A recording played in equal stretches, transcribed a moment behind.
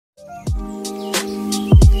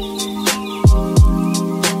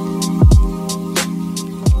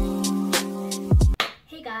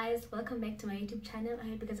YouTube channel. I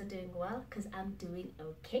hope you guys are doing well, because I'm doing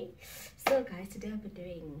okay. So guys, today I'll be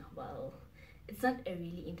doing, well, it's not a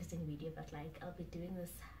really interesting video, but like I'll be doing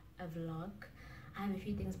this a vlog. I have a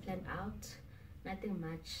few things planned out, nothing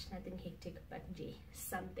much, nothing hectic, but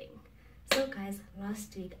something. So guys,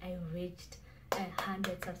 last week I reached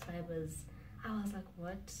 100 subscribers. I was like,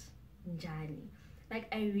 what? Njani? Like,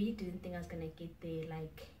 I really didn't think I was gonna get there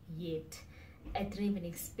like yet. I didn't even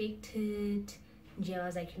expect it. I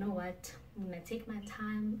was like, you know what, I'm gonna take my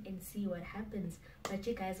time and see what happens. But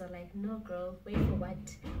you guys are like, no girl, wait for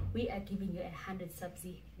what? We are giving you 100 subs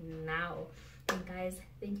now. And guys,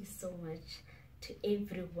 thank you so much to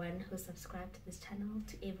everyone who subscribed to this channel,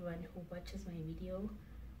 to everyone who watches my video.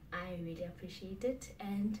 I really appreciate it,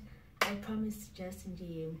 and I promise to just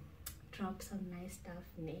drop some nice stuff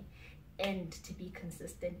and to be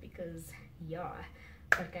consistent, because yeah.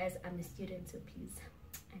 But guys, I'm a student, so please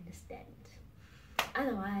understand.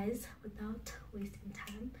 Otherwise, without wasting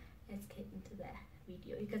time, let's get into the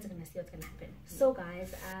video. You guys are gonna see what's gonna happen. So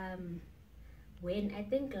guys, when I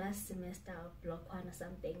think last semester of block 1 or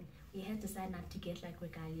something, we had to sign up to get like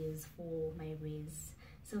regalias for my res.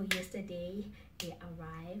 So yesterday they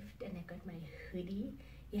arrived and I got my hoodie.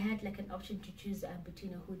 You had like an option to choose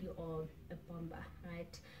between a hoodie or a bomber,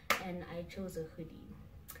 right? And I chose a hoodie.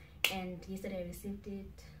 And yesterday I received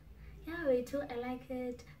it. Yeah, wait too, I like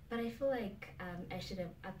it, but I feel like I should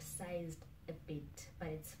have upsized a bit, but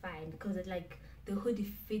it's fine because it like the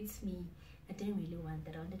hoodie fits me. I didn't really want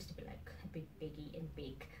that. I wanted it to be like a bit biggy and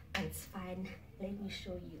big, but it's fine. Let me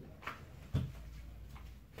show you.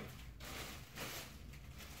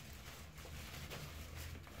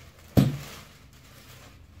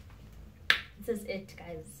 This is it,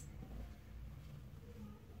 guys.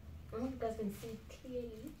 I don't know if you guys can see it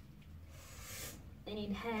clearly. And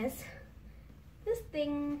it has this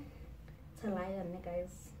thing to lie on it,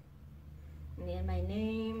 guys. And then my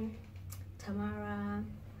name, Tamara.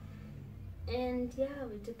 And yeah,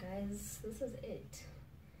 we do, guys. This is it.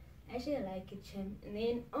 Actually, I like it, Chim. And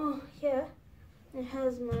then, oh, here it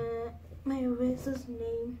has my res's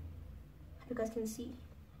name. You guys can see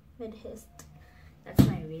Medhest. That's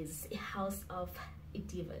my res, a house of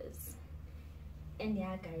divas. And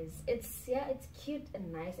yeah, guys, it's cute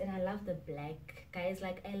and nice, and I love the black, guys.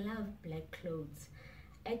 Like, I love black clothes.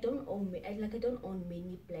 I don't own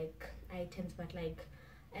many black items, but like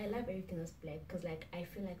I love everything that's black, because like I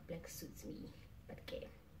feel like black suits me. But okay,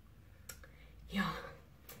 yeah.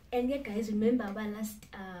 And yeah, guys, remember my last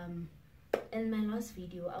in my last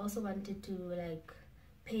video I also wanted to like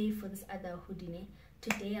pay for this other hoodie.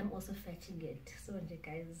 Today I'm also fetching it. So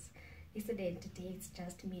guys, yesterday and today it's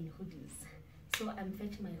just me and hoodies. So I'm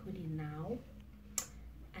fetching my hoodie now.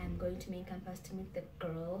 I'm going to main campus to meet the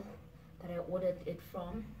girl that I ordered it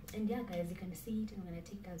from. And yeah, guys, you can see it, and I'm gonna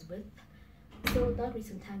take guys with. So without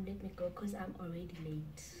wasting time, let me go, because I'm already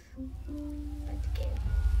late. But okay.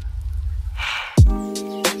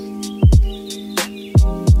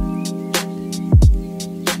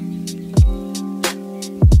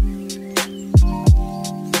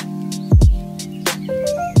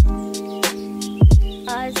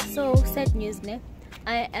 So sad news, ne?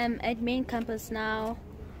 I am at main campus now,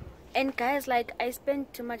 and guys, like I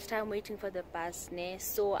spent too much time waiting for the bus, ne?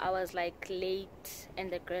 So I was like late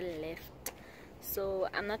and the girl left, so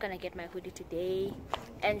I'm not gonna get my hoodie today,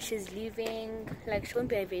 and she's leaving, like she won't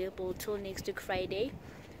be available till next week Friday.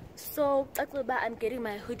 So I'm getting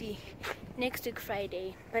my hoodie next week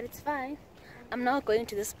Friday, but it's fine. I'm now going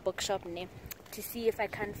to this bookshop, ne, to see if I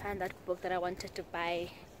can find that book that I wanted to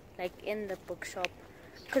buy, like in the bookshop,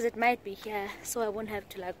 because it might be here, so I won't have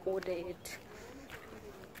to like order it.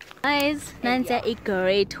 Guys, Nancy, a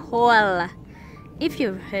great haul. If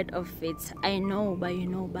you've heard of it, I know, but you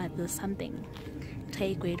know, but there's something. Try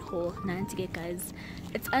a great haul, Nancy, guys.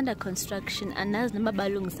 It's under construction, and there's no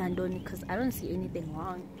balloons sandoni, because I don't see anything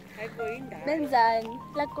wrong. Benzan,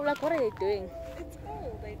 like what are you doing? It's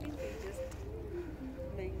old. I think they're just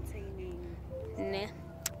maintaining. Nah.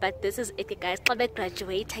 But this is it, guys. When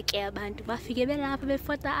graduate, I care about bafike belapha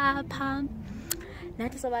befota apha.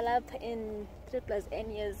 Nathi sobalapha in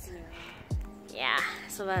 3+ years. Yeah,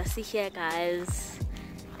 so we'll see here, guys.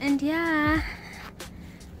 And yeah,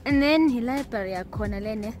 and then he library yakhona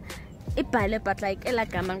lene ibhale, but like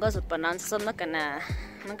elagama ngikwazi pronounce, so I'm not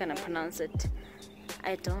gonna pronounce it.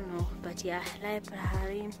 I don't know, but yeah,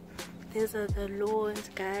 library. These are the loans,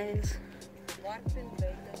 guys.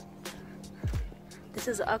 This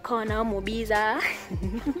is a corner Mobiza.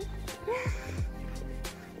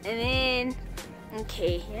 And then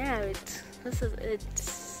okay, yeah, this is it.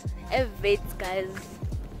 Wits, guys.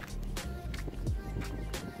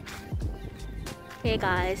 Hey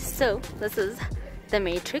guys, so this is the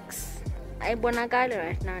Matrix. I bonagale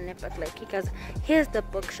right now, but like because here's the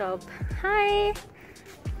bookshop. Hi.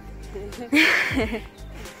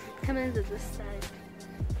 Come into this side.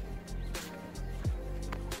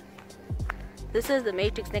 This is the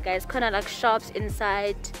Matrix, guys. Kind of like shops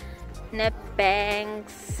inside, net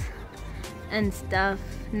banks and stuff,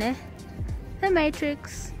 ne? The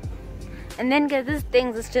Matrix. And then get these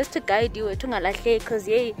things. It's just to guide you. Because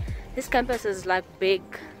yeah, this campus is like big.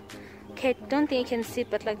 Okay, don't think you can see,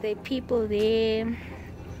 but like there are people there.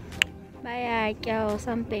 Or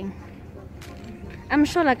something. I'm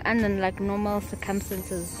sure like under like normal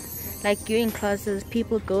circumstances, like you're in classes,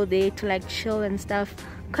 people go there to like chill and stuff.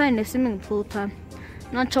 Kind of swimming pool time.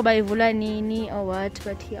 Not sure by Vula Nini or what,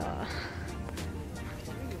 but yeah.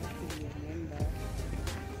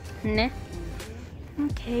 Ne?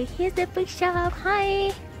 Okay, here's the bookshop.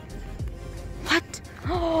 Hi. What?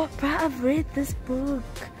 Oh, bruh, I've read this book.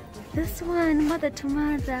 This one, Mother to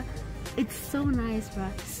Mother. It's so nice,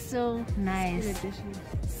 bruh. So nice.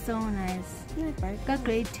 So nice. Got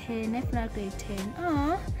grade 10, if not grade 10.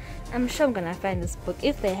 Oh, I'm sure I'm gonna find this book.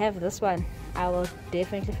 If they have this one, I will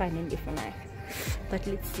definitely find it if not. But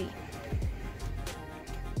let's see.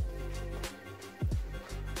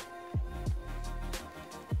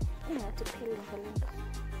 I have to peel the link.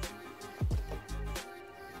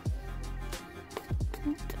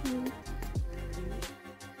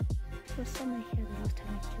 There was someone here the last time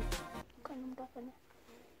I checked.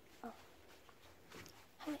 Oh.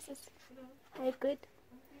 Hi sis. Hi, good.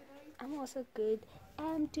 I'm also good.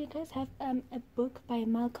 Do you guys have a book by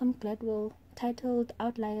Malcolm Gladwell titled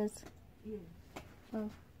Outliers? Yeah. Oh.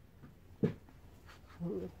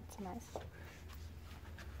 Ooh, it's nice.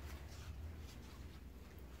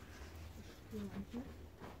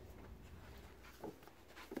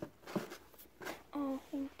 Oh,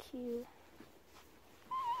 thank you.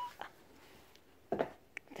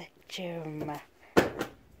 The germ.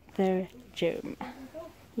 The germ.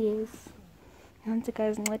 Yes. And the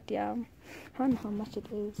guys not down. I don't know how much it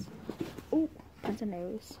is. Oh,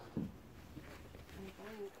 Pantaneros.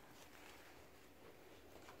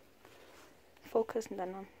 Focus,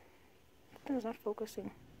 Nana. It's not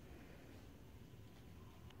focusing.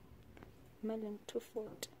 Melon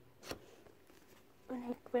 240.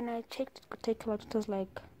 When I checked, it could take about, it was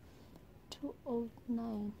like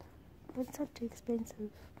 209. But it's not too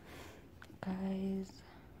expensive, guys.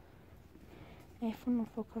 I don't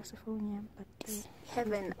focus the phone yet, but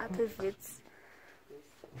heaven up with Wits.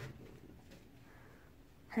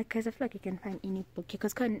 Like, guys, I feel like you can find any book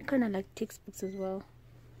because kind of like textbooks as well.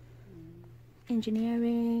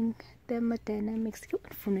 Engineering, thermodynamics, you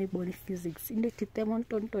want from body physics, in the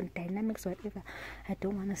thermodynamics, whatever. I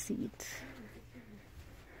don't want to see it.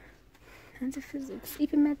 And the physics,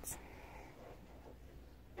 even maths.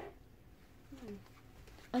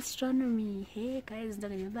 Astronomy. Hey guys,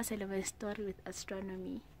 don't remember to tell a story with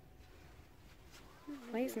astronomy.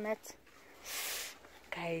 Why is maths?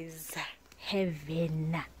 Guys,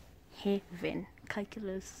 heaven.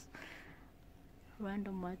 Calculus.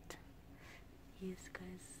 Random what? Yes,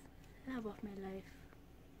 guys. Love of my life.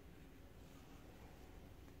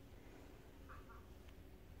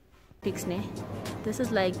 This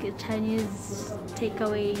is like a Chinese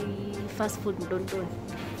takeaway fast food. Don't.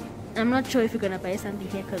 I'm not sure if you're gonna buy something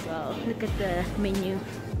here because look at the menu.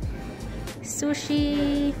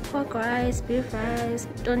 Sushi, pork rice, beef rice,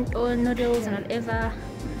 noodles and whatever.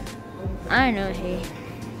 I don't know. Hey.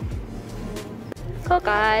 Cool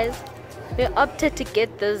guys. We opted to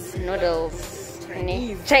get those noodles.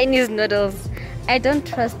 Chinese noodles. I don't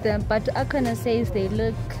trust them, but Akana says they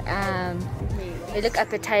look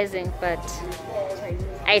appetizing, but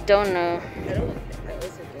I don't know.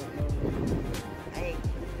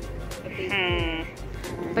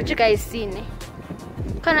 But you guys seen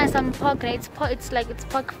kind of some pork, right? It's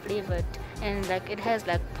pork flavored, and like it has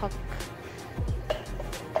like pork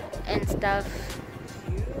and stuff.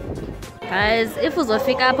 Guys, if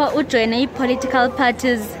uzofika join political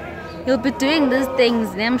parties, you'll be doing these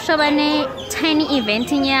things. I'm sure a tiny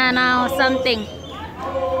event in here now or something.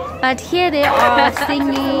 But here they are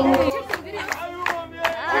singing.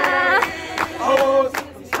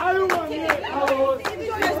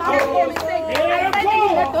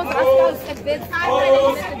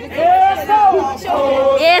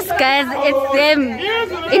 Yes guys, it's them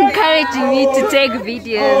encouraging me to take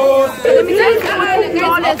videos.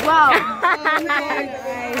 As well.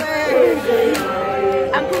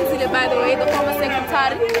 I'm Kumzile, by the way, the former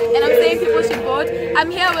secretary, and I'm saying people should vote.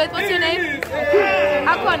 I'm here with, what's your name?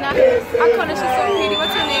 Akona, she's so pretty.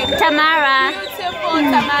 What's your name? Tamara. Beautiful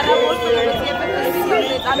Tamara. Vote for the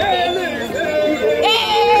I'm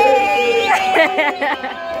You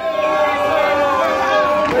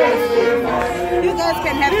guys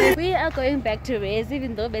can have this. We are going back to Res,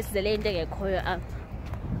 even though basically we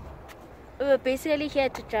were basically here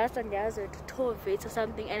to just and to tour Wits or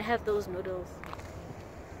something and have those noodles.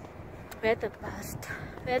 We're at the bus.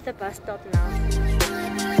 We're at the bus stop now.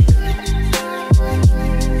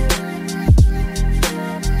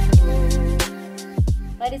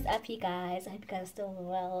 What is up, you guys? I hope you guys are still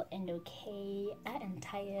well and okay. I am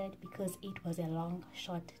tired because it was a long,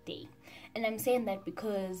 short day. And I'm saying that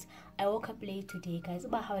because I woke up late today, guys.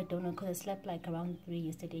 About how I don't know, because I slept like around 3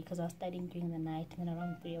 yesterday because I was studying during the night. And then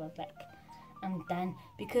around 3 I was like, I'm done.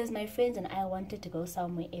 Because my friends and I wanted to go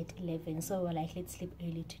somewhere at 11. So we were like, let's sleep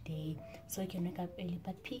early today so we can wake up early.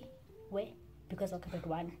 But where? Because I woke up at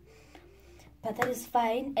 1. But that is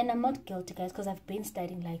fine. And I'm not guilty, guys, because I've been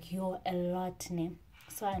studying like a lot, ne?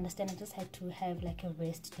 So I understand I just had to have like a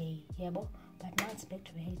rest day, yeah, but now it's back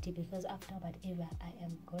to reality because after whatever I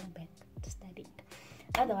am going back to studying.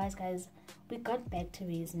 Otherwise, guys, we got back to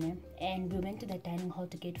Res, and we went to the dining hall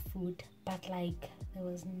to get food, but like there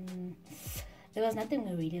was nothing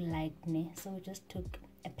we really liked, ne? So we just took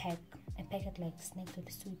a packet like snacks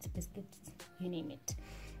with sweets, biscuits, you name it,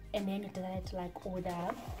 and then we decided to like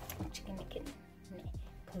order chicken,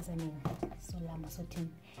 because I mean so lama so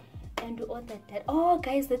tin. And we ordered that. Oh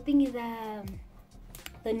guys, the thing is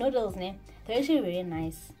the noodles, they're actually very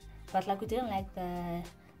nice, but like we didn't like the,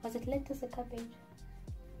 was it lettuce or cabbage,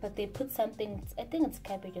 but they put something, I think it's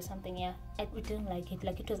cabbage or something, yeah. We didn't like it,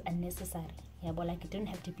 like it was unnecessary, yeah, but like it didn't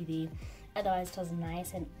have to be there. Otherwise it was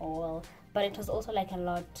nice and all, but it was also like a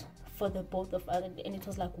lot for the both of us, and it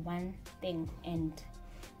was like one thing and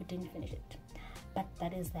we didn't finish it. But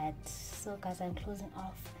that is that. So guys, I'm closing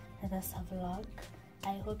off this vlog.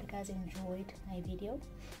 I hope you guys enjoyed my video.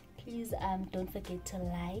 Please don't forget to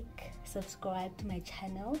like, subscribe to my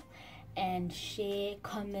channel, and share,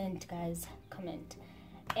 comment, guys, comment.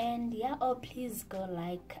 And yeah, oh please go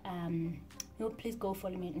like please go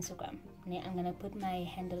follow me on Instagram. I'm gonna put my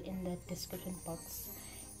handle in the description box.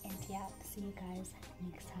 And yeah, see you guys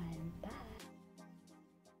next time. Bye.